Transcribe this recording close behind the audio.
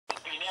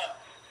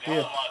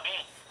Yeah.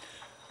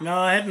 No,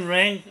 I haven't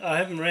rang. I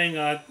haven't rang.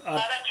 No, that's all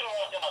right.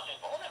 Then I said,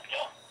 well, that's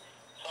good.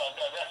 So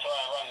that's why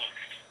I rang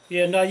you.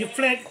 Yeah. No,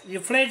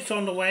 your flag's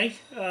on the way.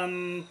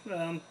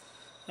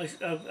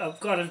 I've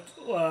got it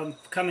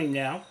coming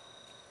now,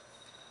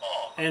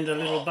 Oh, and a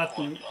little oh,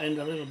 button, oh, and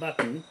a little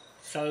button.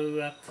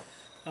 So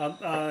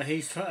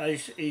he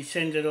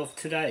sent it off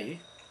today.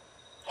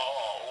 oh,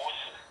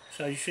 awesome.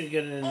 So you should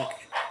get it in a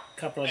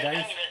couple of They're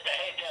days. thinking that they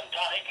had down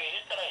Tahiti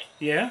yesterday.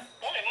 Yeah.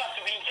 Well, it must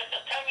have been just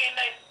a tongue and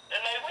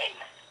they went.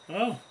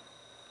 Oh.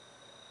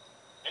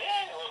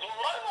 Yeah, it was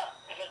all over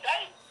in a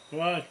day.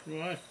 Right.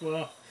 Right.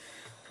 Well,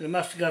 they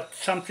must have got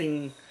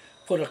something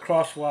put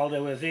across while they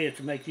were there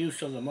to make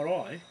use of the Moai. Oh,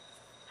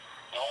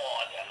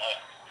 I don't know.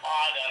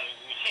 I don't.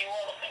 You see,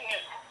 well, the thing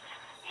is,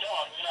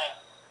 John, you know,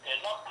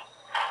 they're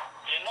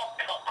not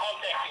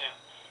contacting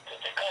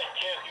the coast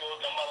Cherokee or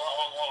the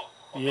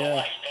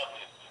Yeah.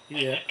 They're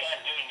Yeah. just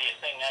going doing their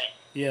thing, eh?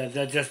 Yeah,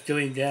 they're just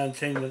doing their own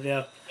thing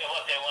without Yeah,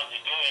 what they want to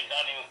do and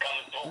don't even come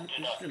and talk to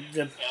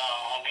the, the you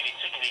know, I'm getting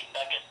sick of these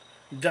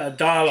nuggets.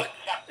 dial.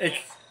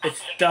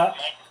 Fuck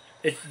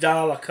It's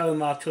dial a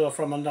Whatua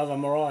from another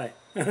Moai.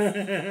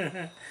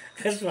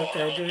 That's what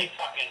they're doing.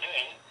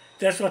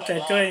 That's what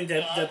they're doing.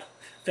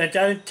 They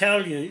don't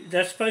tell you.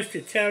 They're supposed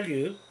to tell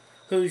you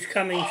who's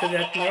coming to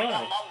that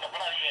Moai.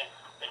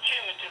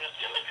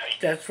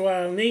 That's what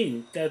I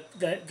mean.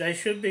 That they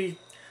should be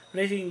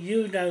letting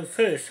you know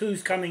first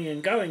who's coming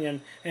and going,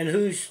 and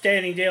who's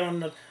standing there on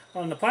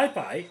the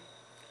pai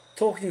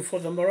talking for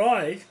the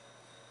Moai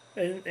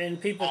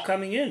and people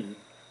coming in.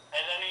 They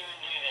don't even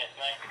do that,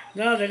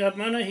 mate. No, they got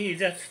manahi.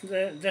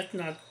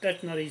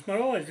 That's not his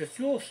Moai. That's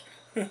yours.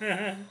 That's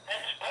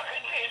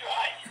perfectly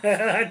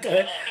right. I don't- This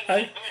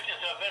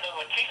is a bit of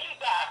a cheeky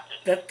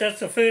bastard. that's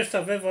the first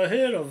I've ever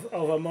heard of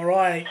a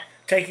Moai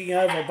taking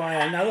over by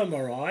another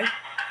Moai.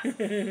 Oh, I've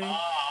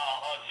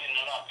seen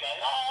enough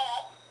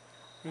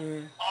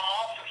going,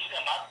 I'll fix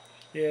them up.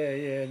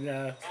 Yeah, no.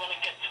 You want to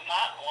get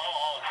smart?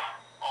 Well,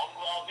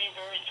 I'll be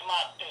very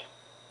smart too.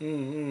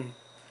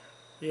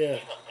 Yeah,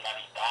 These are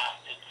bloody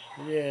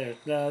bastards. yeah.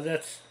 No,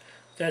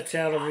 that's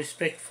out of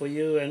respect for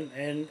you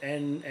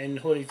and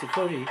Hori Te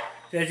Kuri.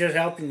 They're just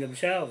helping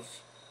themselves.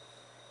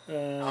 Oh,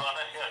 that's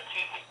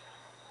cheeky.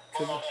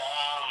 Well, who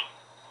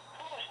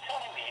was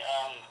telling me,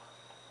 Mary,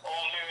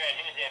 I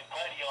heard that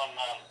Pody on,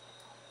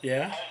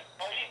 Yeah,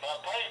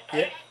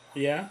 Pody?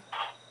 yeah.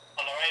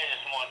 On the radio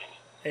this morning.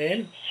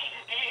 And She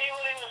said, do you hear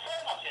what he was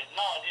saying? I said,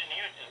 no, I didn't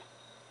hear it.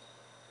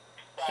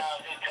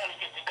 They're trying to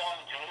get the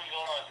government to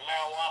legalise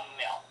marijuana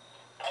now.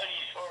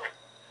 Pody's for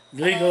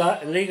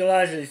it.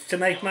 legalize it to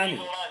make money.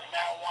 Legalise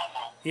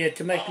marijuana. Yeah,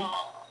 to make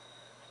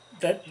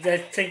they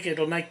think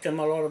it'll make them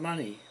a lot of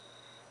money.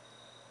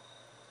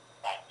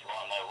 But do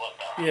I know what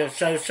the...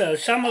 Yeah, so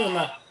some of them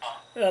are.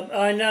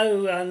 I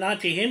know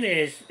Ngati Hine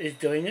is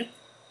doing it.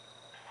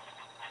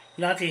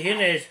 Ngati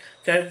Hine is,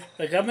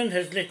 the government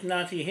has let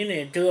Ngati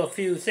Hine do a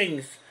few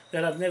things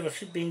that have never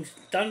been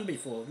done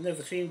before,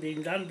 never seen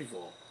being done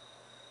before.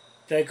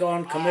 They've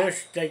gone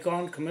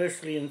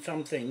commercially in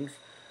some things,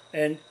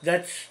 and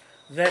that's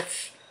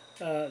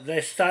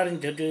they're starting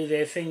to do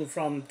their thing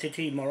from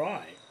Titi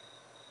Morai.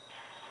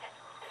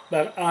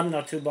 But I'm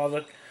not too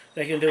bothered.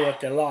 They can do what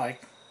they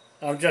like.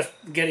 I'm just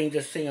getting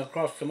this thing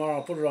across tomorrow.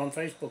 I'll put it on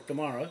Facebook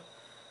tomorrow,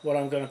 what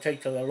I'm going to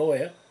take to the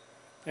lawyer.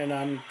 And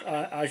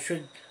I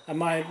should,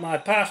 my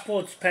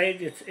passport's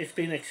paid, it's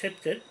been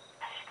accepted.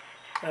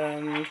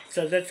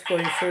 So that's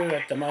going through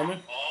at the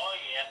moment. Oh,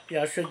 yeah.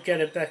 Yeah, I should get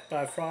it back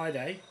by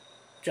Friday.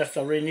 Just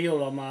a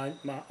renewal of my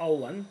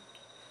old one.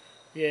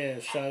 Yeah,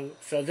 so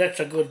that's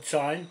a good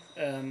sign.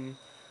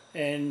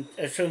 And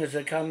as soon as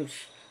it comes,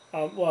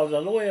 well,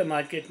 the lawyer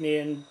might get me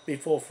in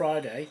before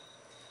Friday.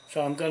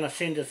 So I'm going to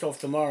send this off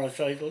tomorrow,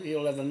 so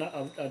you'll have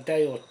a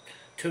day or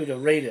two to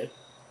read it.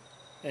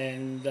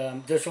 And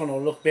this one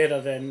will look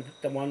better than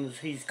the ones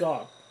he's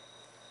got,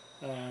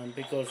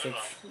 because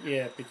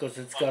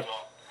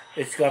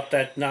it's got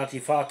that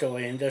Ngati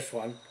Whatua in this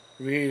one,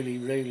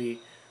 really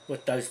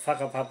with those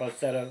whakapapas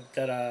that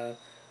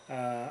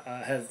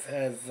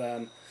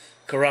have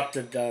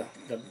corrupted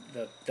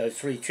those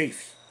three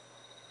chiefs.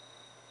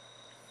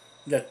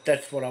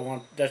 That's what I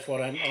want. That's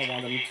what I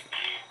want them.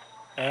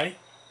 Eh?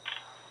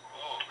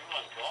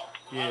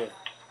 Yeah.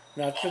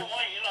 No, Well, you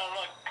know,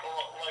 like,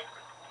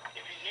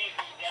 if you need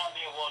me down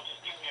there, well,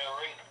 just give me a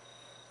ring.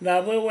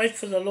 no, we'll wait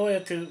for the lawyer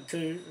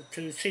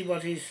to see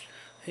what he's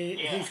going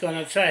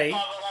to say. No,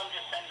 but I'm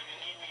just saying if you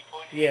need me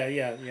for you.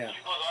 Yeah.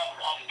 Because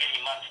I'm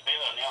getting much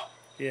better now.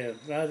 Yeah,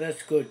 no,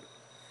 that's good.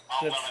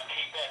 I'm going to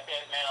keep at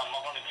that, man. I'm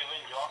not going to give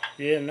in, John.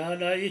 Yeah,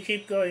 no, you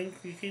keep going.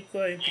 Yeah,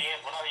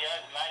 bloody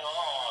oath, mate. I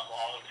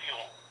feel, you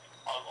know,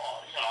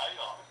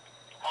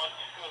 I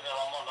just feel that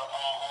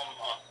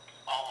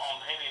I'm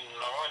heading in the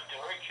right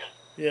direction.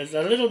 Yeah, it's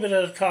a little bit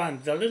at a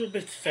time. The little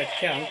bits that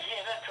count. Yeah,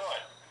 that's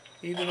right.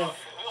 Even And if I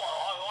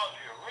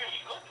feel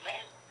really good,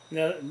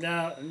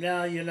 man.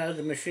 now you know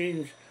the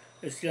machines.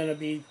 It's going to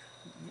be,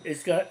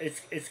 it's going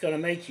to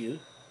make you,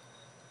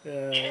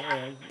 and it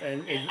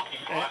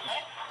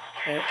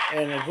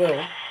will. Just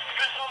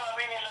when I've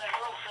been in those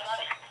rooms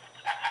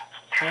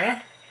Huh?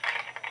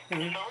 In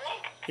the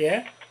room?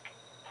 Yeah?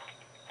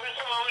 First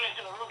time I went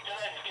into the room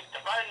today to get the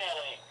phone out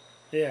of here.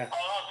 Yeah. I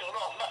asked her,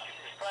 oh, must be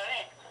this phone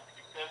here.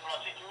 Then I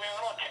said, you went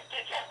on, check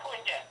that jack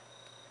point down.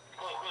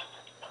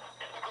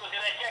 Because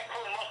that jack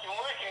point wasn't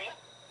working.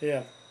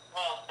 Yeah.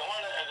 Well, the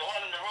one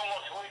in the room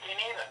wasn't working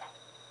either.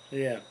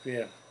 Yeah,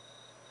 yeah.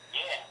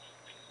 Yeah.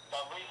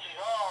 But when she,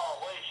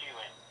 oh, where she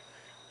went?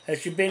 Has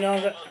she been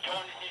on the...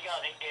 Trying to dig out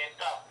and get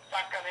the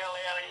fucking hell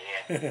out of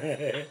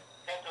here.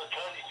 That's what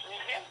Tony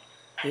sleeping.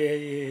 Yeah,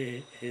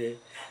 yeah,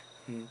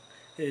 yeah.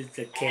 It's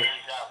a cat.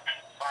 He's a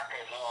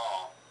fucking,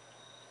 oh.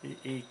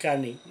 He's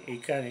cunning.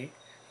 He's cunning.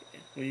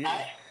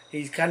 Hey?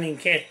 He's cunning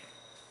cat.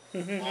 Oh,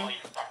 he's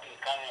fucking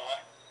cunning,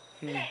 right?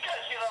 He's got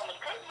to sit on the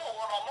curtain or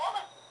what I'm on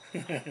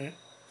it.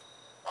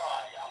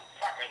 Oh, I'm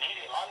fucking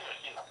idiot. I've never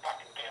seen a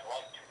fucking cat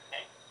like this,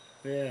 eh?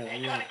 Yeah,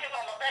 He's yeah. trying to get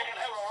on the back and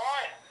have a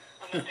ride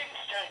when the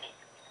thing's changing.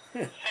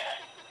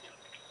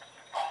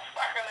 I'm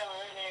fucking never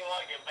heard anything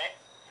like it, man.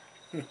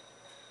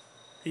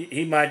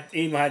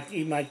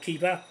 He might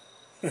keep up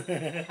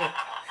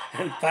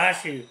and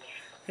pass you.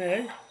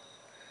 Eh?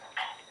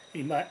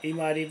 He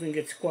might even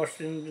get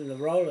squashed into the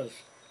rollers.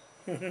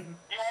 Yeah, I've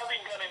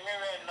been going to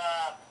mirror and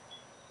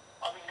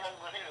I've been going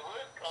with him to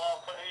work.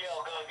 I'll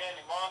go again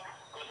tomorrow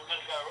because we're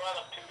going to go right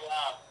up to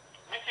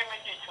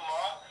Mitchy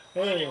tomorrow.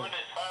 Really went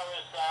as far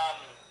as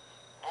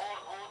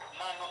Broadwood,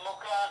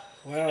 Nangamuka,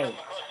 Wow. come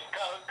across the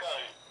Koko.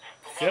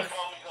 But by Sure. the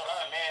time we got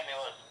home, man, there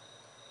was,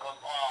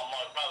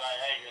 my brother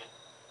Adrian,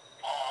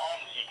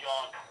 honestly,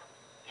 John,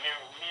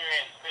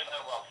 Miriam spent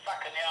over a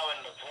fucking hour in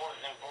the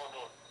waters in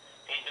Broadwood.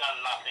 He's done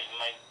nothing,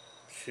 mate.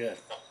 Shit.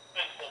 The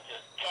business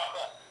is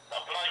chocolate, the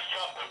blood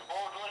shop in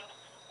Broadwood,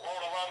 all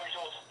the rubbish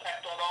all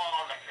stacked on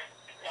the,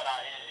 you know,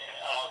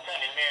 I was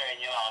telling Miriam,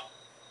 you know,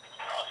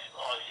 I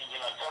said, you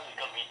know, something's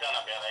got to be done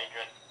about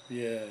Adrian.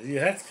 Yeah, you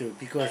have to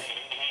because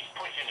He's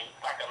pushing his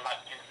fucking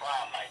luck too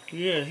far, mate.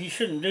 yeah, he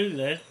shouldn't do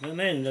that. I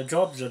mean, the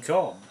job's a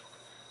job.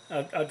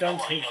 I don't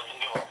He think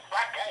doesn't give a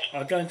fuck, eh?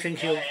 I don't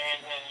think Yeah, he'll. and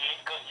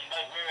because you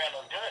know Miriam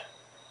will do it.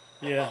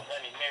 Yeah. I was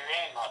telling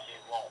Miriam, I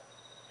said, well,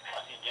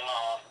 you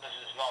know, this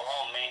is not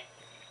on, man.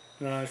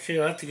 No,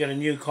 she'll have to get a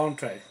new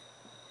contract.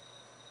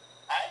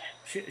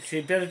 Hey? She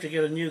better to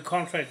get a new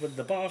contract with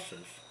the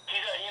bosses. She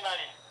doesn't, you know,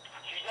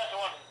 she doesn't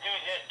want to do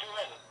that to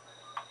it.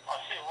 I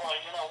said, well,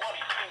 you know what,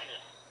 he's doing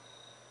this.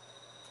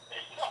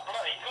 It's not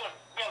bloody good,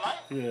 you know?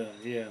 Yeah,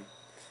 yeah,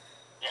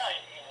 Yeah,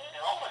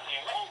 honestly,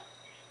 man.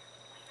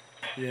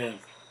 yeah.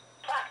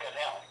 Fucking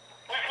hell.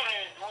 We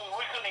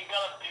couldn't go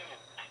up to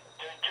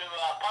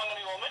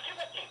Pangani or Mitchie.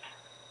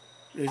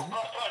 It's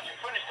Last time she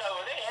finished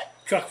over there,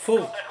 chock full,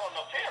 got back on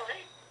the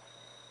ferry.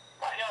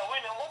 But, you know,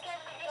 when and what time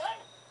did we get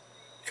home?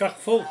 chock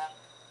full.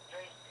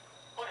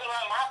 We got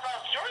home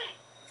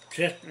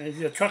 3:30. Just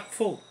your truck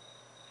full.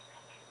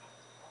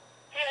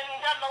 He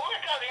hadn't done the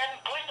work out. He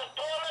hadn't cleaned the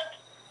toilet.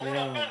 All the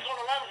Yeah. bins on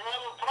the rubbish were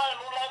overflowing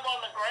all over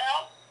on the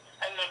ground.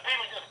 And the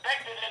people just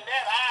packed it in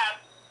that hard.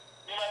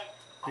 You know,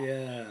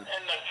 Yeah.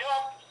 in the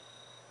shop.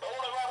 All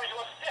the rubbish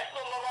was stacked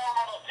all along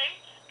on the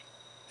seats.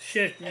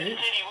 Shit. And he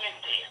said he went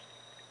there.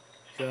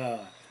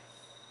 God.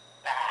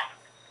 Nah.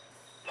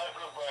 No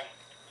good, bro.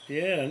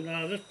 Yeah.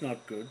 No, that's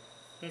not good.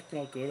 That's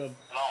not good. No.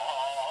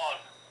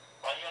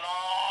 But, you know,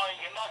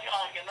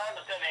 I can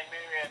understand that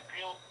Miriam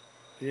Peel.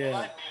 Yeah.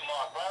 Might be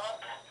my brother.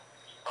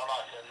 But I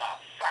said, nah,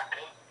 fuck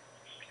him.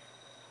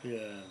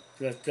 Yeah.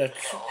 That's.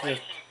 And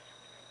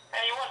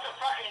he wants a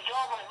fucking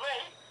job with me.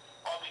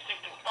 I'll be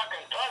thinking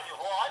fucking twice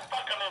before I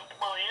fucking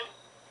employ him.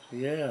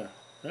 Yeah.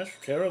 That's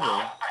terrible.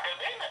 I'm fucking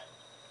in it.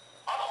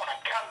 I don't want to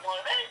cut my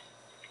name.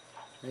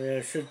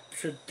 Yeah.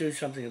 Should do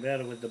something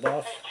about it with the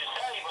boss. Hate to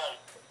say, but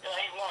you know,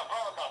 he's my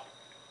brother. But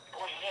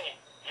boy, yeah,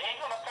 he ain't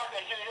gonna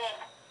fucking do that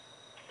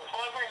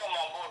before I bring him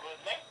on board with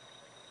me.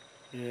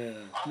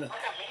 Yeah. I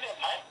fucking mean it,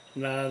 mate.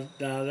 No,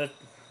 that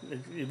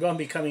it won't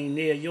be coming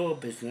near your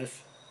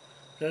business.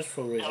 That's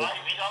for You real. know, if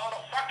he don't want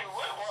to fucking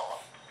work,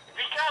 well, if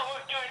he can't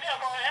work doing that,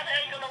 well, how the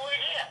hell you gonna work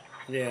here?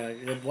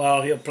 Yeah.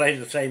 Well, he'll play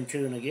the same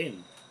tune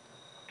again.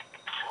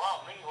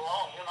 Well, me,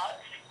 well, you know,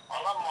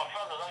 I love my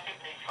brother. Don't get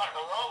me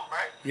fucking wrong, bro.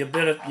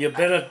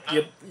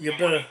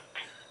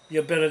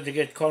 You better to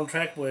get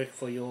contract work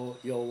for your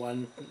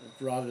one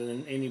rather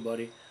than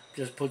anybody.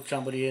 Just put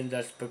somebody in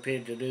that's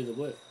prepared to do the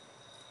work.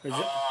 Is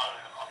it?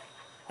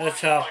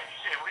 That's how. Like you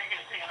said, we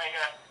can see they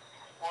go,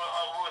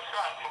 we're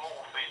starting from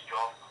all this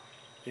job,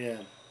 Yeah.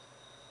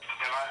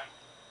 you know,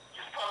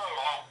 just put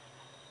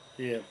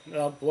it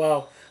along. Yeah.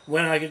 Well,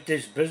 when I get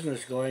this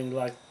business going,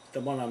 like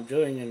the one I'm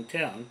doing in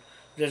town,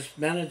 this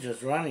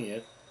manager's running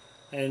it,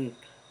 and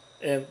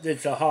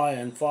it's a hire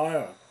and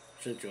fire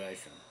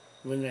situation.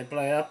 When they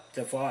play up,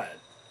 they're fired.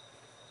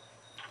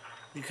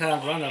 You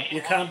can't run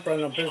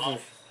a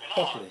business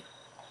properly.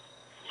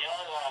 You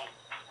know,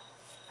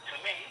 to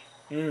me,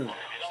 if you don't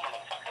want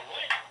to fucking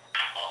work,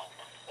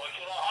 why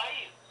should I hire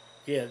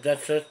you? Yeah,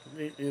 that's it.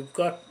 You've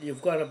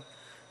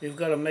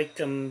got to make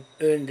them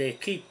earn their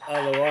keep.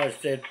 Otherwise,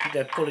 they're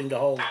putting the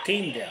whole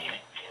team down.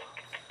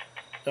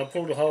 They'll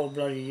pull the whole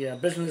bloody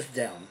business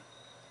down.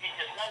 He's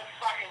just no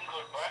fucking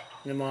good, bro.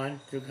 Never mind.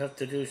 You'll have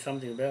to do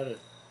something about it.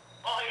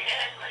 Oh,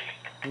 yeah,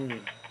 mate. Hmm.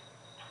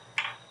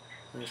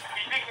 He's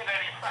thinking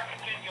that his fucking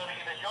kid's going to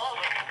get a job.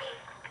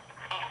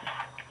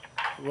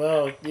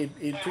 Well, On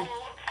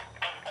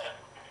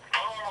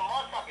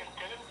my fucking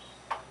terms.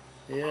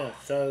 yeah.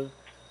 So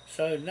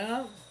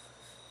now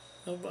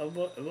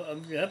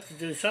you have to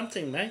do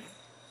something, mate.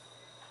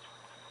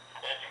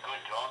 That's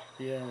good, John.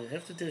 Yeah, you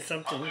have to do I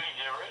something. think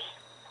there is.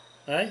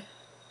 Eh?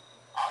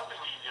 I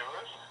think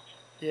there is.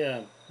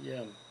 Yeah,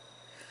 yeah.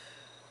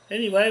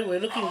 Anyway, we're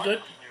looking I good.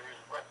 think there is,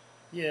 but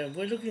Yeah,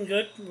 we're looking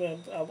good. Well,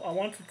 I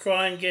want to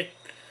try and get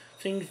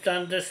things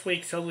done this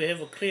week so we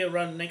have a clear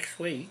run next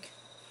week.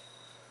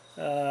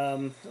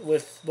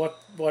 With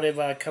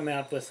whatever I come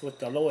out with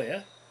the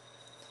lawyer,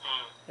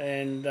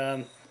 and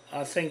I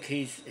think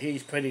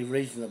he's pretty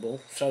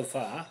reasonable so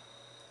far.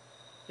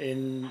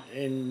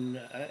 In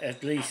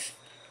at least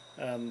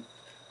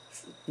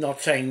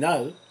not saying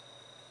no.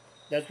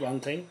 That's one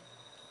thing,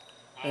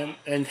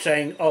 and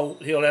saying, oh,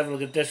 he'll have a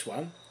look at this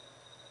one,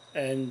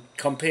 and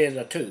compare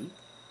the two.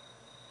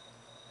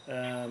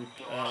 Well, that's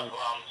what I'm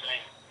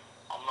saying.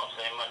 I'm not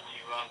saying much to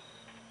you. I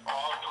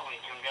was talking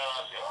to him the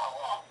other day. I said, oh,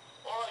 well,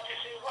 all right, you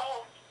see, well,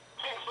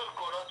 things look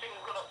good. I think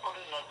I'm going to put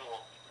it in the door.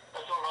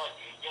 That's all I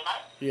did, you know?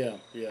 Yeah.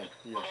 Put it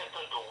in the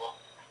door.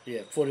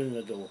 Yeah, foot in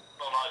the door.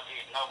 All I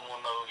did, no more,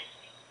 no less.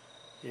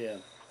 Yeah.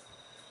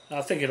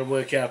 I think it'll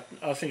work out.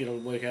 I think it'll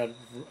work out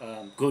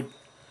good,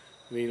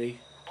 really.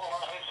 Well, I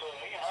think so,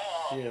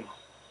 you know. Yeah.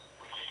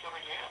 We just got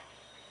to get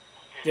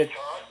Yeah. it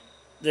tried.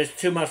 There's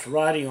too much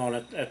riding on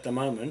it at the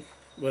moment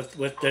with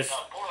this. No, put it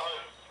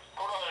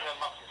in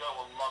much as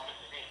well. My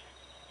missus is.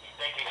 He's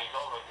taking his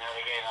orders now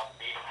again up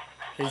there.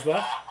 He's what?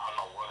 I'm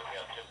not worried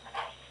about it.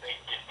 They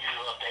just do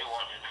what they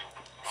want to do.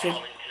 See, I'm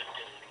not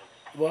interested in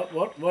it.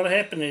 what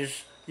happened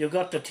is you've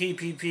got the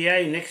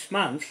TPPA next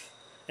month,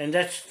 and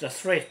that's the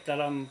threat that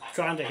I'm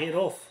trying to head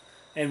off.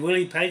 And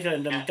Willie Pater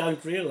and them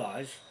don't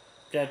realise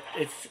that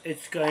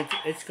it's going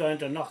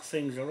to knock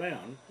things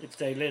around if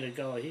they let it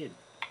go ahead.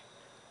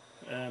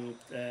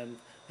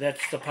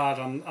 That's the part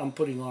I'm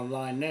putting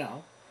online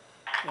now.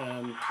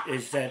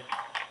 Is that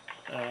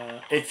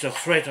it's a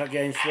threat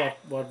against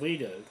what we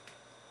do.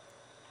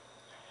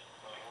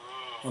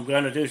 I'm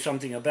going to do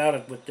something about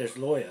it with this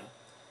lawyer.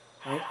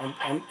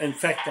 In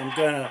fact,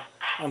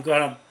 I'm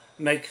going to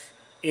make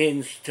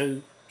ends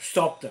to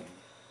stop them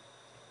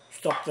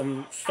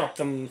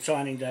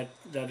signing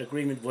that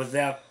agreement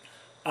without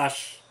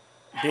us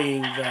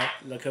being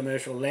the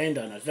commercial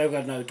landowners. They've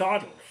got no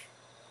titles.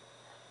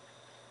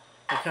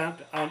 They can't.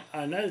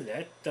 I know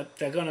that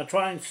they're going to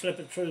try and slip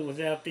it through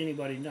without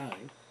anybody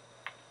knowing.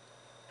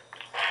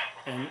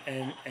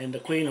 And the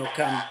Queen will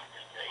come.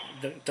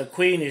 The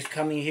Queen is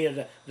coming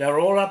here. They're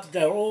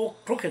all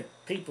crooked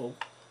people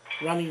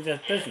running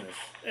that business,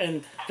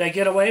 and they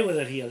get away with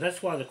it here.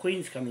 That's why the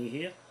Queen's coming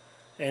here,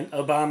 and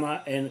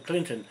Obama and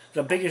Clinton,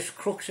 the biggest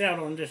crooks out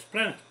on this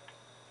planet,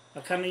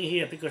 are coming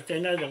here because they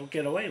know they'll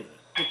get away with it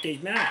with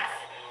these mountains.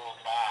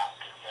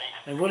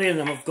 And Willie and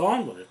them have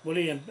gone with it.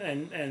 Willie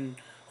and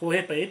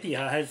Hohepa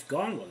Ipia has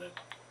gone with it,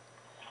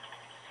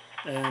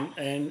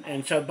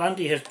 and so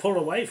Bundy has pulled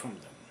away from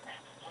them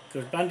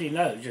because Bundy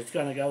knows it's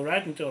going to go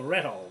right into a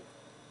rat hole.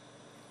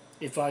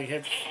 If I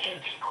have,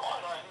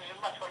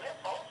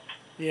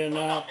 yeah,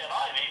 no.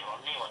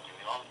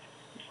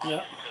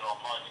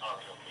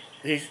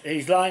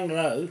 He's lying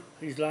low.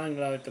 He's lying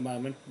low at the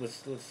moment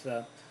with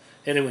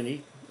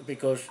Herewini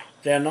because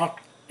they're not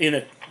in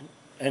it,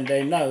 and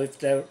they know if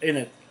they're in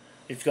it,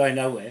 it's going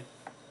nowhere.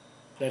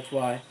 That's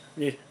why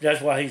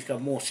he's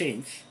got more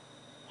sense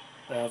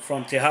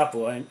from Te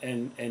Hapua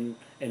and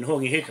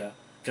Hongihika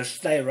to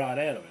stay right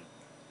out of it.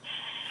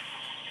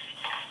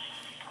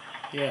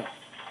 Yeah.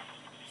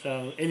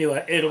 So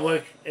anyway, it'll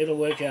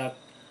work out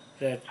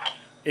that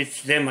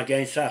it's them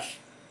against us.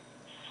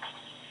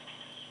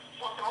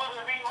 What's the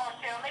weather been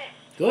like down there?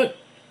 Good.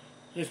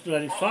 It's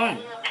bloody fine.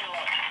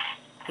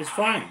 It's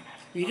fine.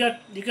 You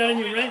got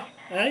any rain?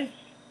 Eh?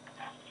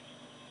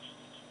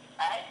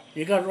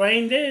 You got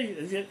rain there?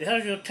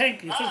 How's your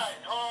tank? You No, it was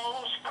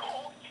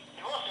cool.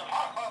 It wasn't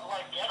hot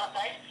like the other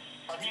day,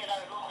 but you know,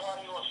 it looked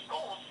like it was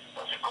cool.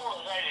 But the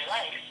cool was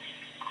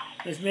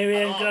 88. Has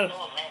Marianne got?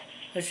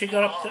 Has she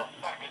got up to?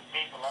 Fucking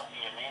people up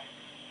here, man.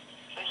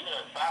 Especially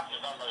the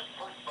bastards on those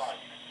fruit boats.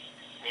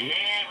 They're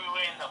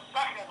everywhere in the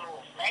fucking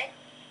north, man.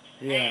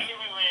 Yeah. They're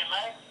everywhere,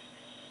 man.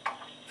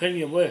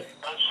 Plenty of work.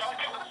 Those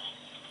cyclists.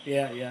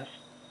 Yeah. They're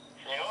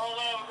all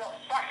over the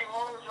fucking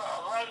roads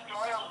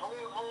around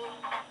Woodwood,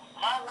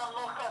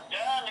 Mangamuka,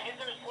 down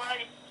Hither's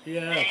Way.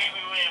 Yeah. They're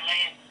everywhere,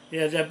 man.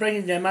 Yeah, they're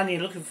bringing their money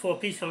looking for a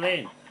piece of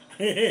land.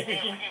 They're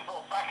looking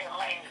for fucking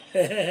land.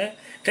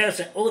 Tell us,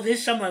 oh,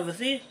 there's some over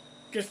there,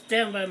 just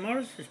down by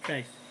Morris's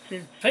place.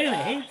 There's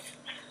plenty,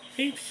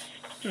 heaps.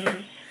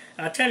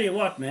 I tell you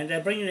what, man,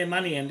 they're bringing their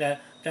money and they're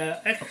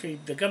actually,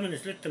 the government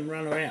has let them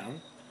run around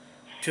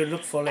to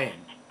look for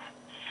land.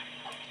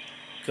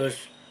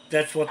 Because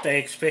that's what they're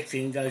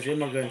expecting, those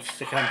immigrants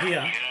to come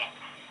here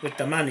with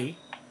the money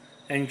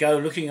and go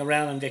looking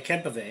around in their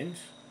camper vans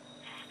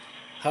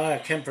hire a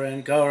camper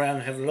and go around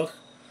and have a look,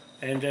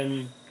 and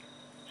then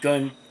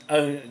go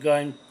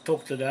and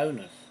talk to the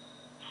owners.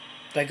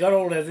 They got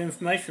all that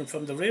information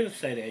from the real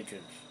estate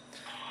agents.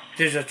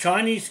 There's a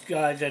Chinese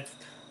guy that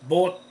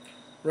bought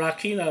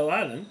Rakino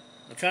Island,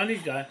 a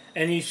Chinese guy,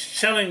 and he's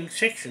selling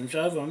sections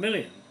over $1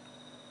 million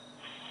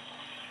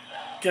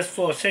just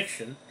for a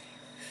section,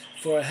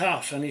 for a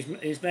house, and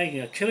he's making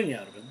a killing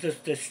out of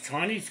it. This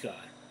Chinese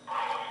guy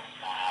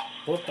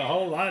bought the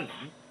whole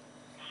island.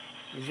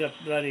 He's got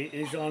bloody.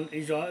 He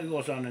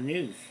was on the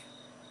news.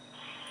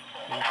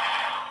 Yeah.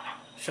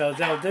 So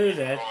they'll do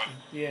that.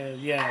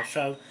 Yeah.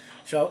 So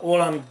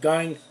all I'm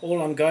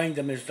going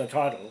them is the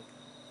title.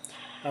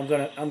 I'm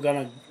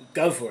gonna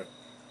go for it.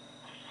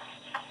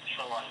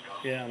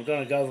 Yeah, I'm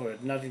gonna go for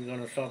it. Nothing's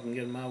gonna stop and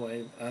get in my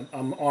way.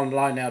 I'm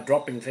online now,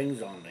 dropping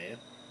things on there,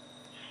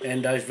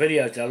 and those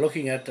videos. They're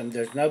looking at them.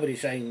 There's nobody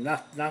saying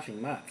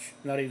nothing much.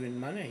 Not even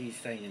money. He's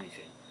saying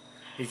anything.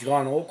 He's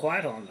gone all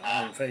quiet on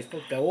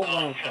Facebook. They're all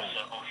gone quiet.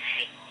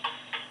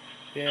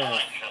 Yeah.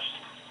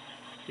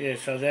 Yeah.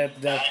 So that.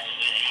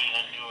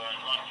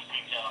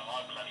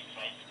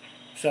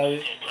 So.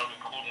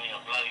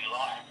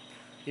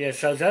 Yeah.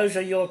 So those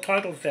are your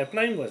titles they're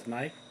playing with,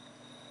 mate.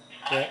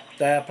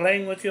 They are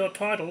playing with your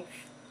titles,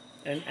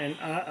 and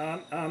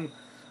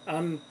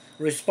I'm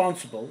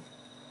responsible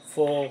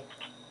for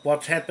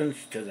what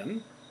happens to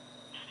them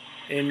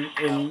in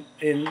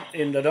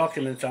the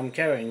documents I'm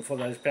carrying for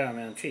those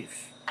paramount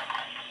chiefs.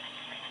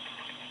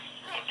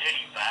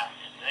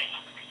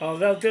 Oh,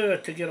 they'll do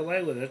it to get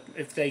away with it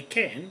if they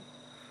can.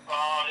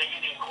 Oh, they're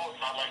getting caught,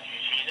 like you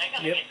see. They're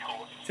going to get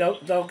caught. So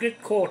they'll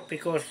get caught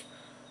because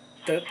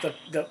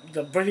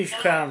the British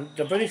Crown,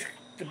 the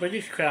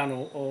British Crown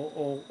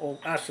will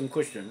ask them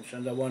questions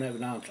and they won't have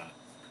an answer.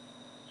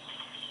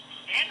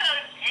 You know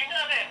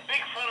that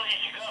big fella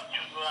that you got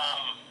to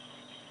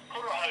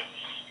Kurahos,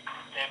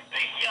 that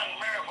big young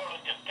miracle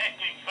with the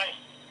tattooed face,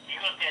 you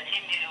got that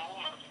Indian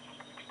woman?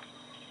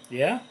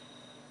 Yeah?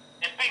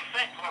 That big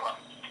fat fella.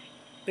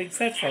 Big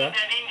fat fella? You got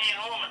that Indian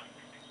woman.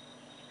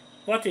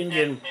 What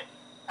Indian?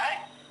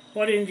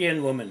 What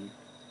Indian woman?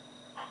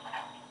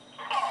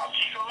 Oh,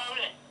 she's from over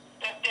there.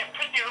 That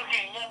pretty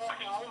looking, young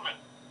looking woman.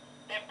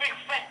 That big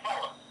fat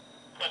fella.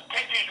 Got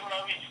tattoos all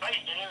over his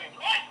face and everything.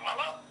 Right,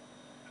 fella.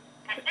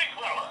 That big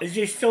fella. Is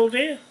he still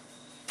there?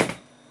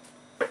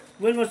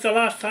 When was the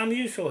last time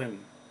you saw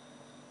him?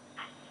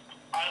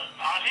 I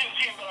didn't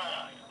see him, but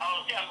I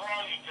was down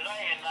Rahiri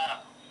today, and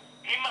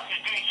he must be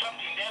doing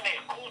something down there,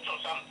 courts or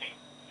something.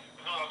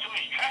 Because I saw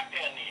his truck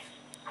down there,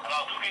 and I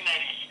was looking at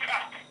his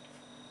truck.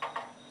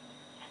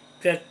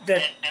 And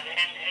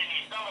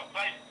his number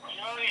plate, you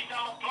know what his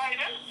number plate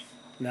is?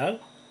 No?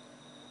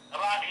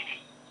 Rahiri.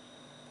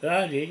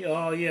 Rahiri?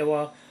 Oh yeah,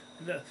 well,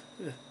 the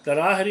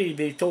Rahiri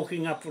be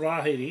talking up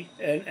Rahiri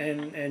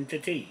and Te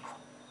Tii.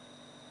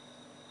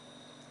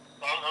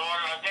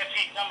 That's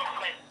his number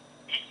plate.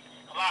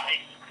 Rahiri.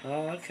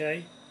 Oh,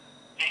 okay.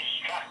 His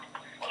truck.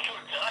 I saw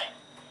it today.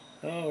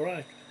 Oh,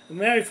 right.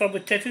 Married from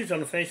with tattoos on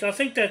the face. I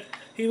think that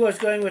he was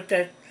going with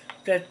that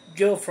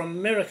girl from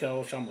America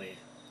or somewhere.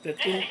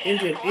 That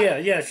Indian.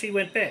 Yeah, she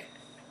went back.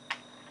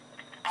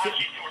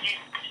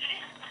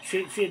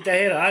 She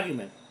they had an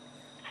argument.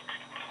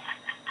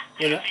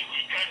 You know?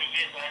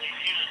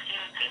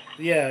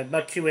 Yeah,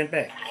 but she went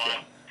back.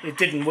 It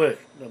didn't work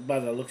by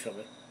the looks of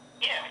it.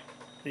 Yeah.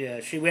 Yeah,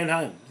 she went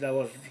home. That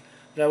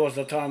was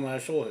the time I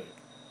saw her.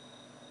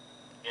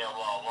 Yeah,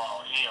 well,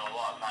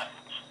 mate.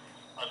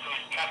 I saw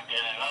his truck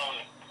down and on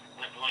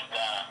with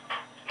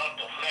not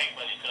the flag,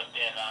 but he's got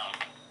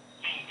that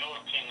King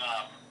George thing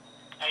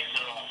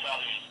pasted on the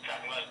side of his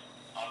truck, like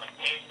on the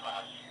gate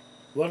pass.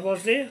 What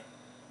was there?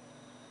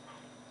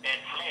 That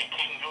flag,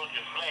 King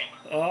George's flag.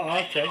 Oh,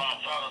 okay. On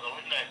the side of the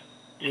window.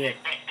 Yeah.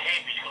 That big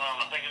tab he's got on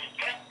the back of his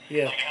truck.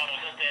 Yeah. Like how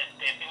does that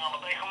thing on the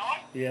back of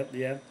mine? Yep.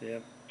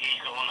 He's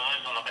got one of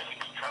those on the back of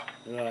his truck.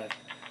 Right.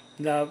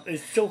 Now it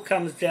still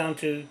comes down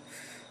to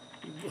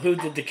who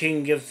did the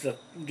king give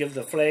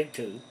the flag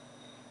to.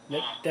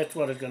 That's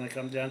what it's going to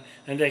come down,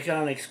 and they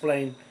can't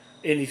explain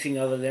anything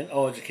other than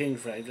it's a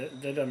king's flag.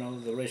 They don't know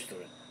the rest of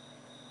it.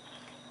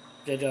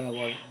 They don't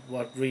know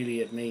what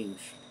really it means,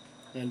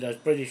 and those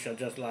British are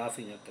just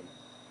laughing at them.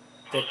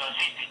 Because I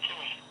said to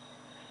me,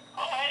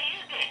 "Oh, how are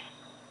you doing?"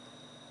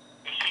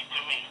 He said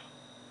to me,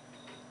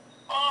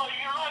 "Oh,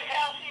 you like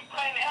housey,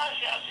 playing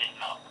housey?" I said,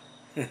 "No."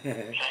 So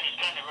he's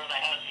trying to run a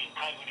housey and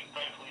play when he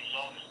pay for his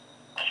office.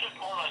 I said,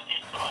 "More like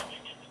this time."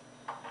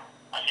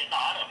 I said, "No,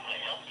 I don't play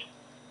housey."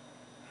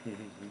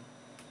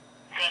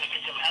 Trying to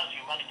get some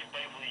housing money to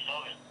pay for his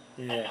office.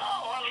 Yeah.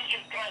 Oh, well, he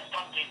should try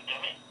something to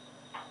me.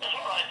 That's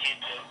all I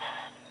did too.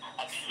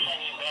 I didn't say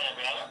anything bad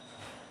about it.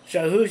 So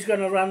who's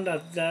going to run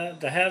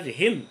the housing?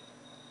 Him?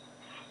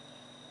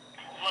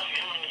 Must be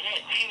him in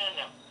here, Dean and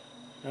them.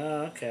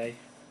 Oh, okay.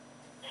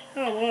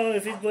 Oh well,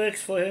 if it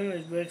works for him,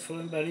 it works for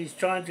him. But he's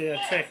trying to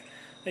attract.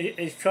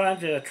 He's trying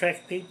to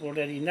attract people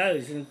that he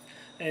knows, and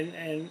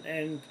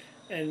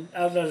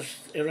others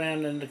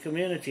around in the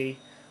community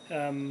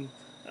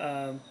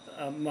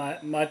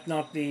might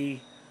not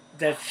be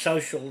that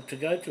social to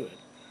go to it.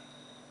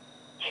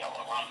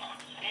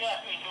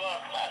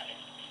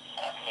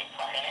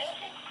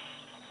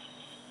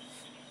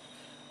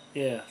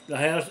 Yeah,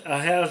 a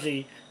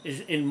housey is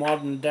in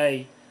modern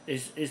day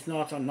is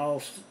not an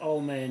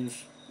old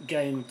man's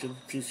game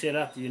to set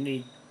up. You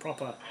need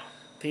proper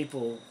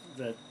people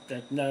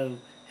that know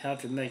how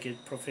to make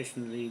it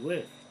professionally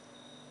work.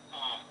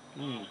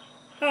 Mm.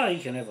 Oh, you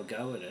can have a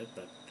go at it,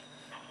 but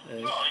Well,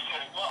 you can,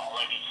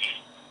 like you said,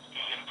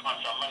 you can find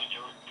some money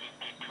to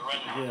run,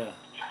 yeah,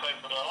 to pay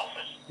for the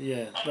office.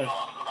 yeah, That's but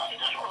all,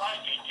 that's all I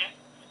did, Jim.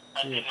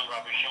 I didn't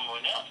rubbish him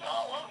with that.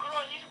 Oh, well, good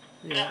on you.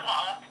 yeah.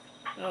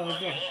 Oh, I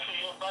said, after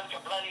you're a bunch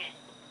of bloody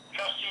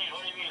trustees,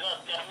 whatever you got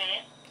down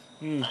there.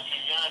 mm. I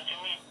said, you know,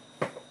 Jimmy,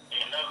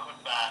 they're no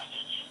good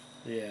bastards.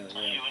 Yeah, I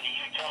said, when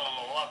you tell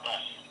them a white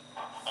bastard,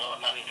 I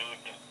got nothing to do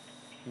with them.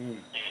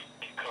 Mm.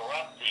 They're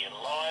corrupt, they're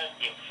liars,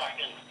 they're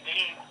fucking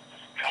things,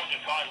 trying to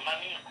find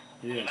money.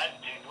 Yeah. You know,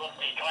 do what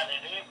they're trying to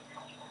do,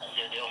 and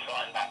they'll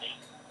find nothing.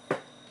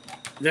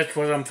 That's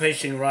what I'm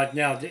facing right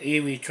now. The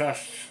iwi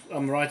trusts.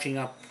 I'm writing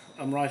up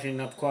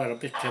quite a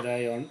bit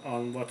today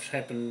on what's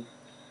happened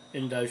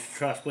in those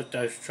trusts with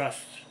those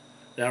trusts.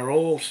 They're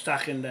all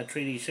stuck in the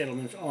treaty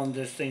settlements on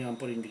this thing I'm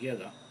putting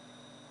together.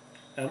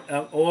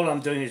 All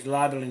I'm doing is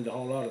libeling the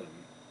whole lot of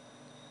them.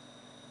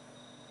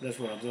 That's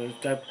what I'm doing.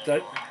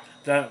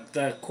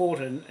 They're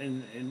caught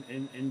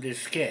in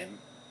this scam,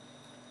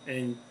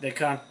 and they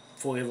can't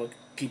forever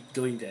keep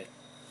doing that.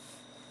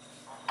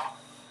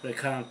 They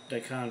can't,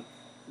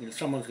 you know,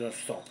 someone's got to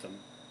stop them.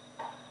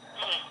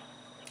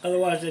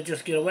 Otherwise they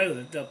just get away with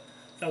it.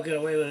 They'll get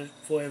away with it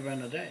forever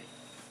and a day.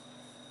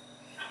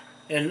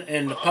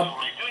 And the public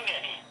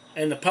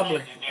and the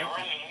public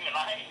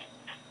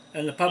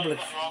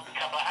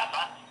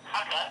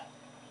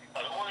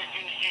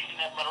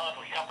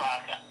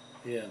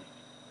yeah.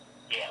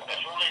 Yeah,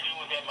 that's what they do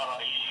with their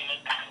marae. You seen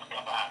it?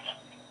 Kapahaka.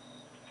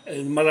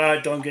 And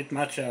Marae don't get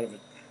much out of it.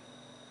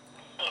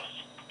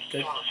 It's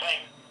still the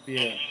same.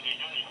 Yeah. Everything they're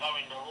doing is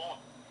mowing the lawn.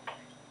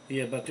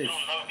 Yeah, but Still no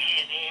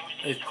here, there,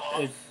 everything's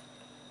gone.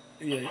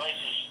 The yeah,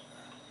 place is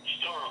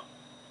still,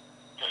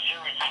 the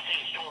sewage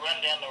thing still run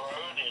down the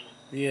road and...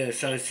 yeah,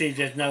 so see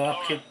there's no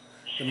upkeep.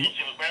 It's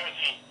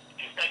embarrassing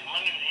to take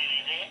money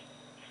really there.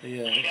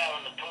 Yeah. You go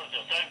in the toilets,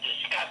 they're so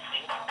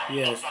disgusting.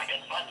 Yes. It's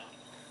fucking funny.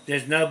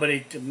 There's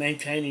nobody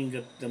maintaining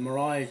the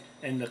marae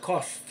and the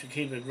costs to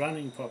keep it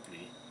running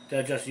properly.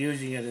 They're just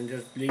using it and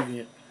just leaving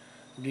it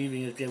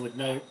there with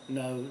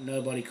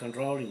nobody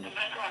controlling it. And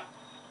that's right.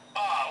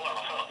 Oh, well,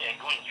 I thought they're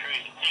going through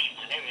the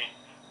thieves and everything.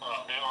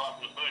 Well, they're all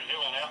up in the Boot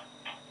Hill now.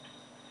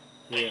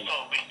 They Yeah.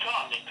 stole big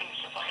time. They took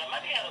some fucking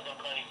money out of the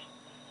bloody,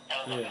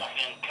 out of the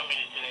fucking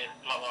committed to their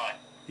marae.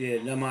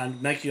 Yeah, no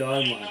mind, make your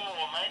own one. No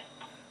more, mate.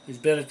 It's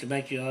better to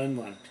make your own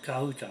one.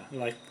 Kahuta,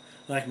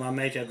 like my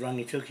mate at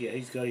Rangitukia,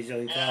 he's got his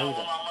own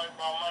kahuta.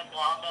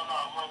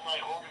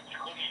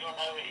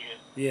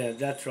 Yeah,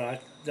 that's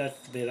right.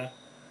 That's better,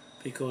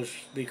 because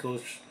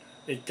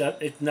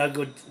it's no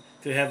good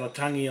to have a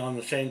tangi on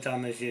the same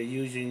time as you're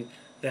using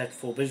that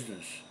for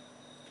business.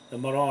 The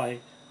marae,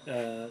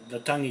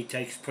 the tangi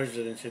takes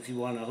precedence. If you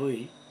want a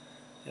hui,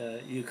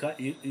 you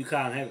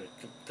can't have it.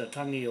 The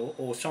tangi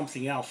or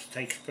something else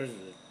takes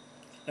precedence,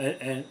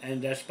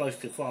 and they're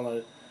supposed to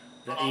follow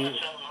the.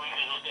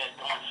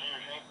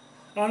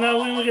 Oh no!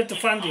 When we get the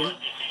funding,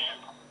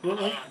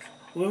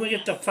 when we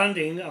get the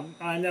funding,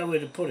 I know where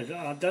to put it.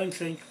 I don't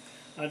think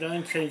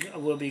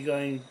we'll be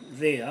going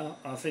there.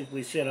 I think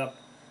we set up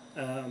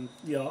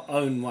your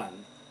own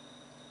one,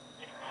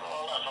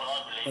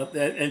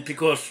 and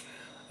because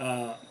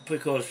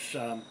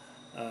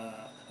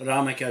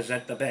Ramaka's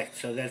at the back,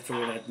 so that's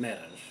all that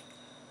matters.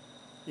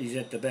 He's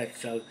at the back,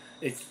 so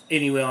it's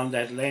anywhere on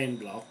that land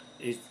block.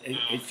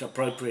 It's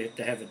appropriate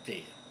to have it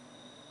there.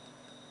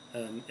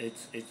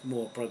 It's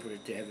more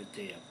appropriate to have it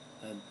there.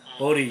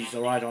 Hori's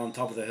right on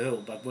top of the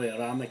hill, but where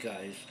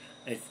Ramaka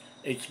is,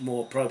 it's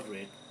more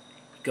appropriate.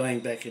 Going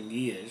back in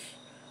years,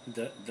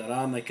 the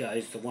Ramaka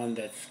is the one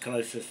that's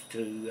closest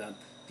to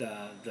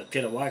the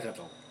Te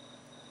Waikato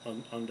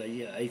on the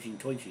year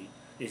 1820,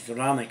 is the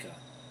Ramaka.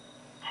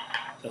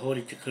 The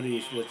Hori Tikuri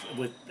is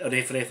with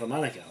Rewherewa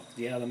Manukau,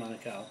 the other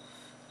Manukau,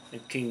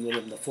 and King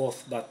William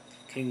IV, but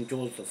King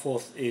George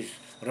IV is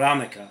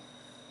Ramaka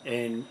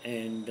and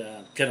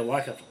Te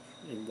Waikato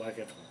in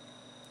Waikato.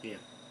 Yeah.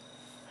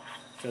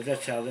 So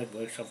that's how that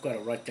works. I've got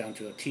it right down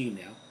to a T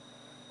now.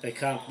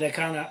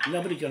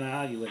 Nobody can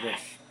argue with this.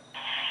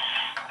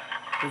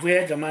 If we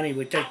had the money,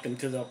 we'd take them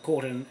to the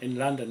court in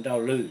London,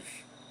 they'll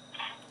lose.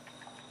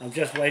 I'm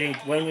just waiting,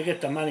 when we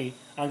get the money,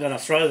 I'm going to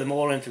throw them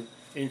all into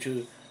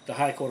the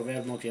High Court of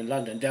Admiralty in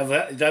London.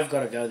 They've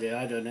got to go there,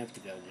 I don't have to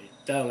go there.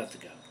 They'll have to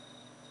go.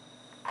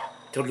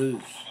 To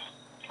lose.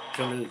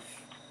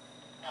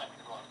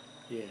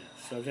 Yeah,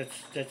 so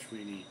that's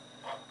really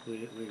how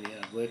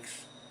it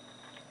works.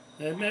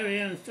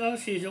 Marianne, oh,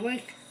 she's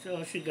awake, so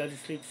I should go to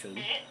sleep soon.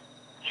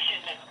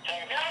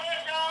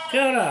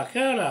 Kia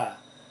ora.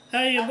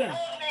 How you been?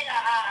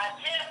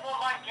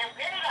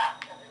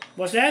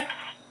 What's that?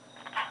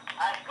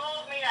 I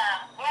called me a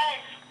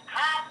flash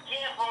hard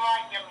chair for my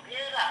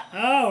computer.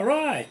 Oh,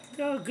 right.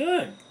 Oh,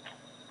 good.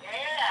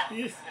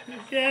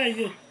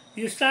 Yeah.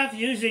 You start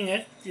using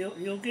it,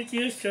 you'll get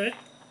used to it.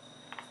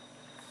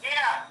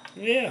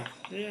 Yeah.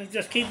 Yeah,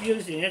 just keep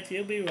using it,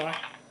 you'll be right.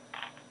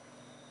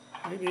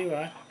 You'll be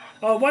right.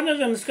 Oh, one of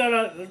them's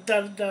got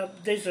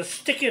there's a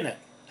stick in it.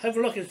 Have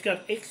a look, it's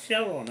got XL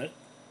on it.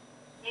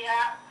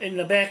 Yeah. In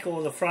the back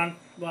or the front,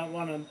 one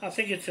of them. I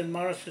think it's in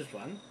Morris's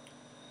one.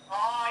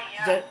 Oh,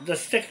 yeah. The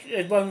stick,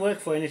 it won't work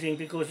for anything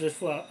because it's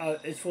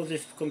for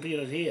this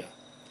computer here.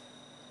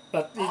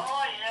 But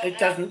it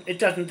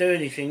doesn't do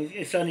anything.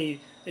 It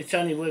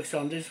only works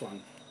on this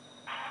one.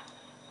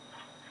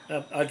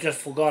 I just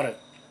forgot it.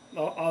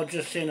 I'll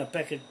just send a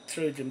packet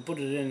through and put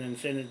it in and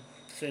send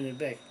it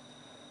back.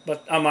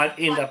 But I might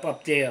end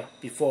up there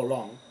before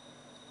long.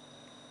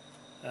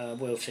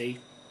 We'll see.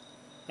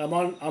 I'm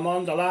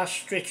on the last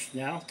stretch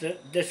now.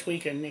 This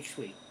week and next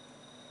week.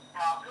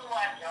 Oh, good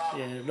one, John.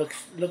 Yeah,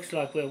 looks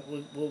like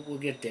we'll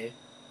get there.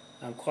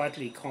 I'm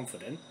quietly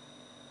confident.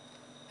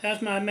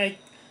 How's my mate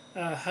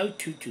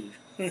Whatua?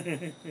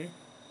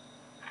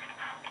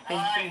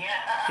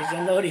 He's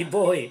a naughty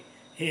boy.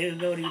 He's a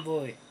naughty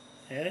boy.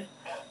 Yeah?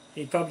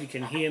 He probably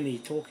can hear me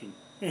talking.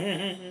 She takes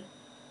him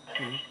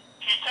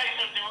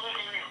to work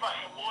every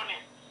fucking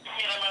morning to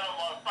get him out of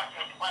my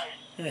fucking place.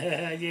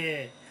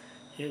 Yeah,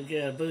 he'll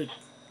get a boot.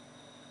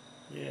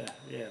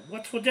 Yeah.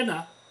 What's for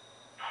dinner?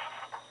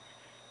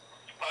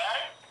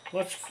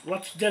 What?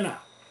 What's dinner?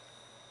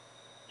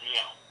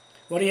 Yeah.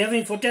 What are you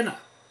having for dinner?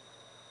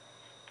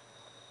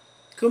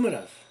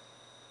 Kumaras.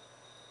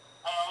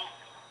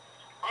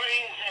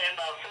 Greens and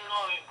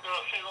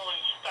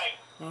sirloin steak.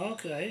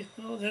 Okay.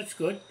 Oh, that's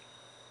good.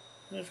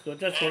 That's good.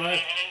 That's and, what I...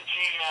 And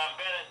she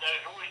battered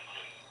those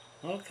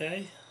oysters. Okay.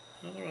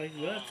 All right.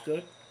 That's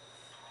good.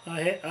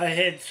 I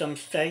had some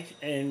steak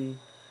and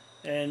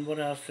what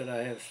else did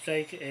I have?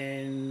 Steak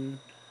and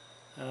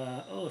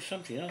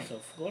something else.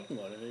 I've forgotten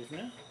what it is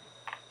now.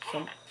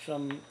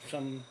 Some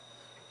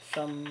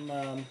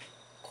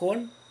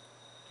corn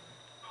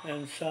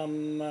and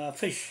some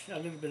fish. A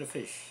little bit of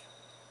fish.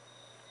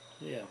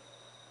 Yeah.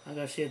 Like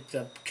I said,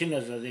 the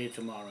kinders are there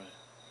tomorrow.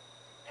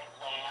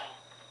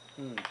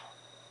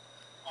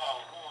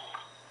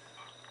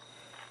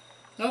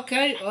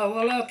 Okay,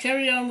 well I'll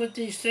carry on with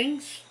these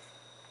things.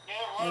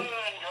 Yeah,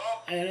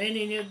 and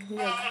any new...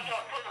 No.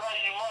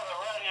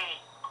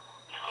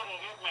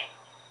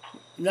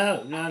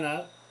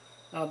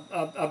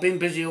 I've been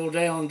busy all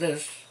day on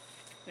this,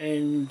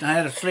 and I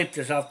had a sleep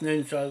this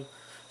afternoon, so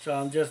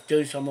I'm just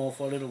doing some more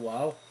for a little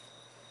while,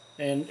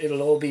 and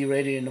it'll all be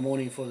ready in the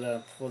morning for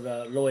the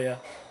lawyer,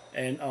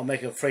 and I'll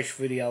make a fresh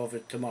video of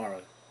it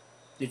tomorrow.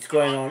 It's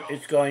going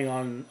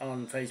on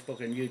Facebook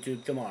and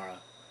YouTube tomorrow.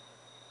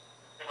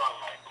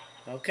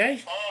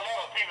 Okay? Oh, a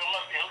lot of people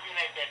must be looking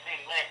at that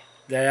thing, man.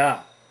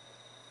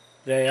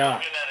 They are.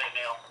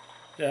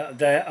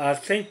 I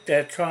think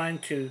they're trying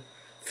to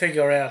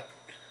figure out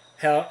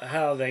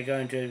how they're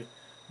going to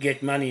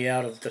get money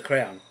out of the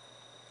Crown.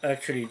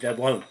 Actually, they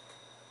won't.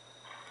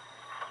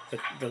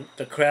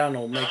 The Crown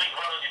will make...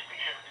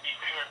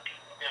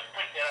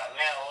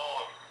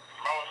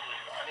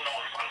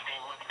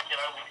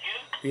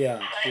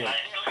 Yeah.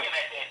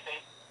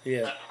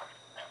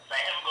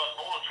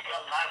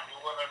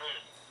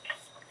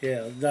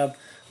 Yeah,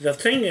 the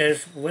thing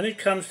is, when it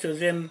comes to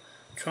them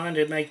trying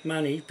to make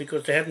money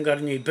because they haven't got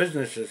any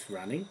businesses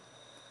running,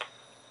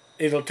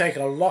 it'll take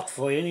a lot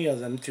for any of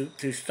them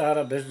to start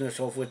a business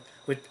off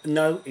with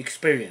no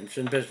experience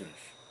in business.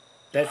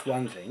 That's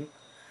one thing.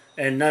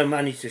 And no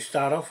money to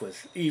start off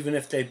with. Even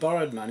if they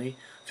borrowed money,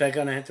 they're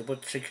going to have to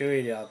put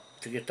security up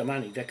to get the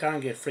money. They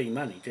can't get free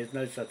money. There's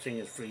no such thing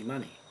as free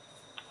money.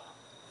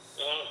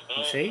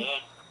 You see?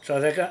 So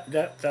they've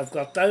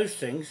got those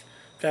things.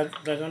 They're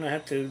going to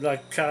have to,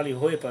 like Charlie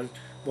Hoipa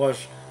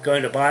was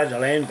going to buy the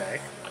land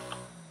back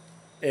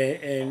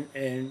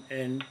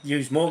and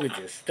use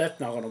mortgages. That's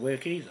not going to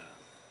work either.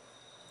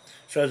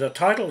 So the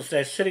titles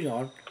they're sitting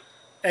on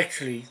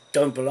actually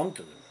don't belong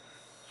to them.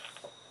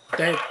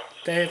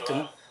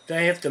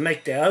 They have to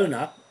make their own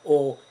up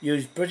or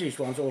use British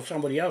ones or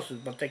somebody else's,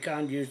 but they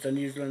can't use the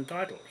New Zealand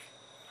titles.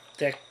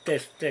 They're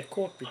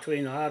caught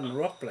between a hard and a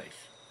rock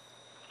place.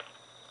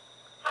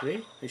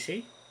 See? You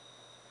see?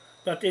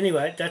 But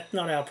anyway, that's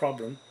not our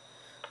problem.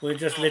 We'll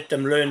just let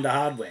them learn the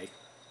hard way.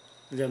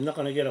 They're not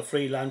going to get a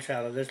free lunch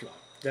out of this lot.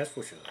 That's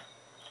for sure.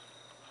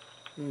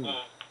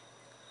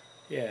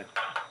 Yeah.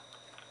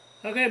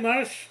 Okay,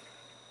 Morris.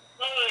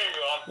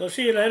 We'll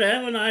see you later.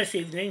 Have a nice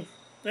evening.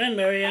 And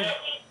Marion.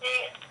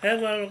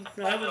 Have a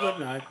good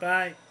night.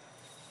 Bye.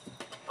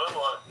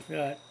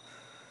 Right.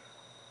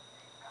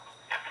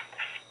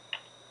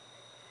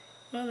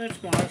 Well,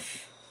 that's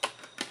Morris.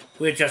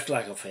 We're just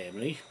like a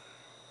family.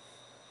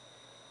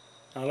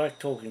 I like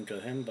talking to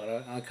him,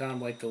 but I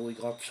can't wait till we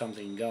got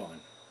something going,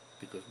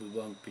 because we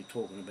won't be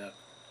talking about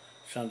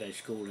Sunday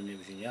school and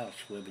everything else.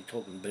 We'll be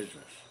talking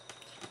business.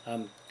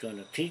 I'm going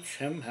to teach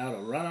him how to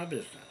run a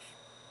business.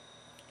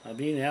 I've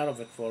been out of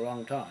it for a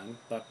long time,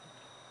 but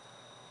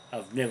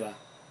I've never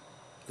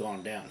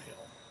gone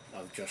downhill.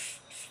 I've just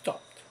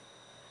stopped.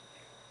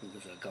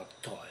 because I got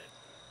tired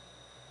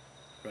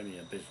running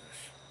a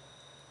business.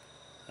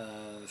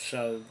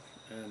 So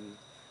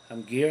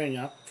I'm gearing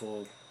up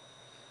for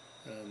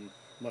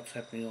what's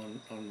happening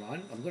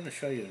online. I'm going to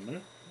show you in a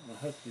minute. I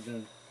hope you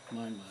don't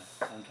mind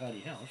my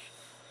untidy house,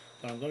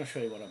 but I'm going to show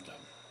you what I've done.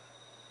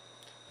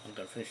 I'm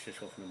going to finish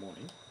this off in the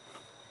morning.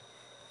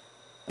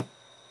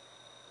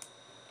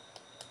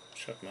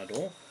 Shut my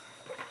door.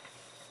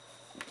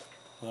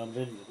 Well, I'm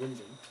letting the wind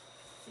in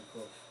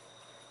because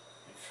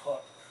it's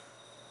hot.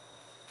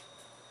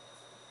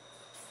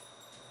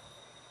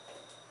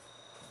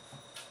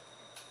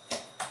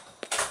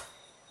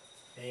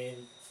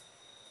 And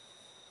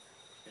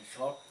it's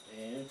hot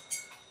and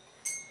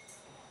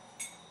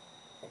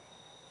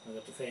I've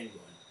got the fan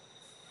going.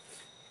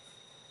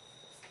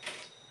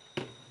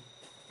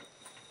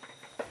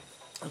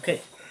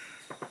 Okay,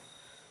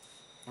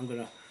 I'm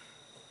gonna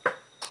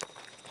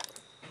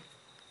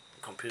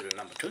computer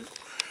number 2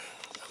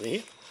 over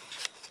here.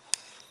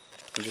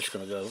 I'm just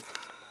gonna go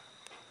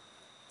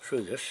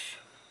through this.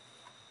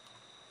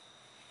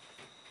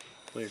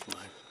 Where's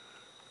mine?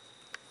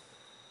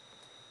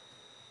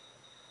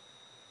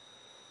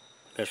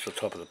 That's the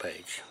top of the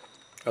page.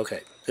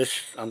 Okay,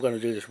 this I'm going to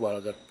do this while I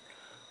got.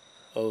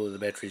 Oh, the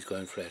battery's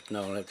going flat.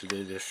 No, I'll have to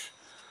do this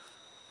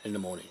in the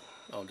morning.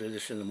 I'll do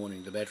this in the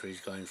morning. The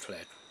battery's going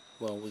flat.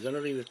 Well, we're going to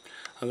leave it.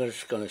 I'm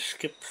just going to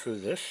skip through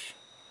this.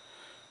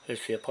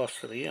 It's the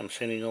apostrophe. I'm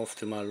sending off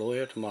to my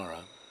lawyer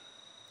tomorrow.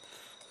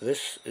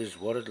 This is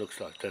what it looks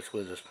like. That's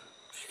where the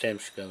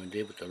stamps go in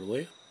there with the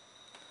lawyer.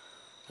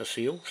 The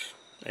seals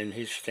and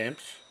his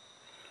stamps,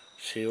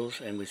 seals,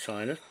 and we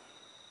sign it.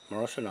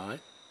 Morris and I.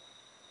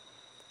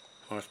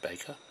 Morris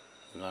Baker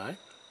and I,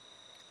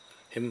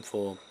 him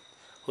for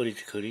Huri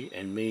Te Kuri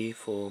and me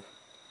for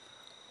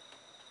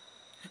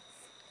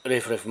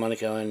Rewhare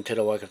Manukau and Te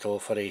Waikato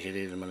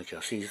Wharehere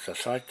Manukau. See the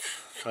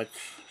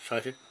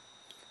cited.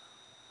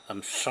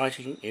 I'm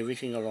citing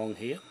everything along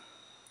here.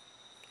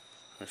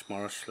 That's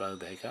Morris Low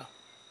Baker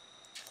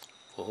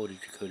for Huri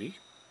Te Kuri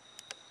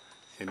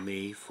and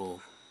me for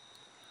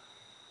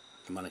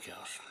the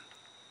Manukau's.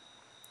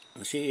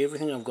 And see,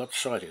 everything I've got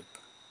cited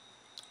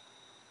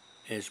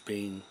has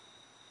been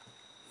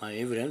my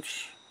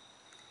evidence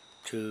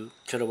to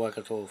Te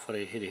Waikato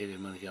Wharehere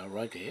Manukau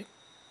right there.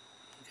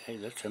 Okay,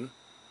 that's him.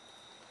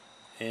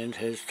 And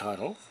his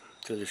title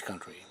to this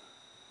country.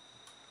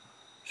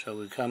 So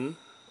we come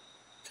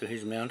to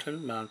his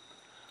mountain, Mount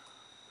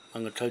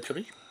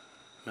Mangatotiri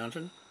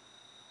mountain,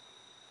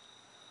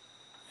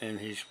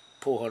 and his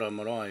Pohara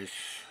Marae is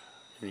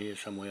in here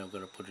somewhere. I've got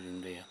to put it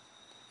in there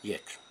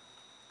yet.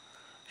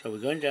 So we're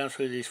going down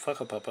through these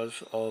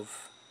whakapapas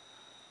of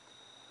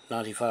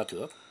Ngati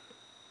Whatua,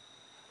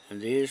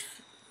 and there's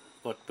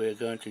what we're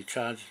going to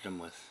charge them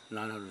with,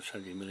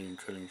 970 million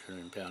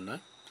trillion pound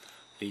note.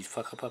 These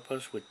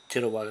whakapapas with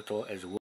Te Waikato as well.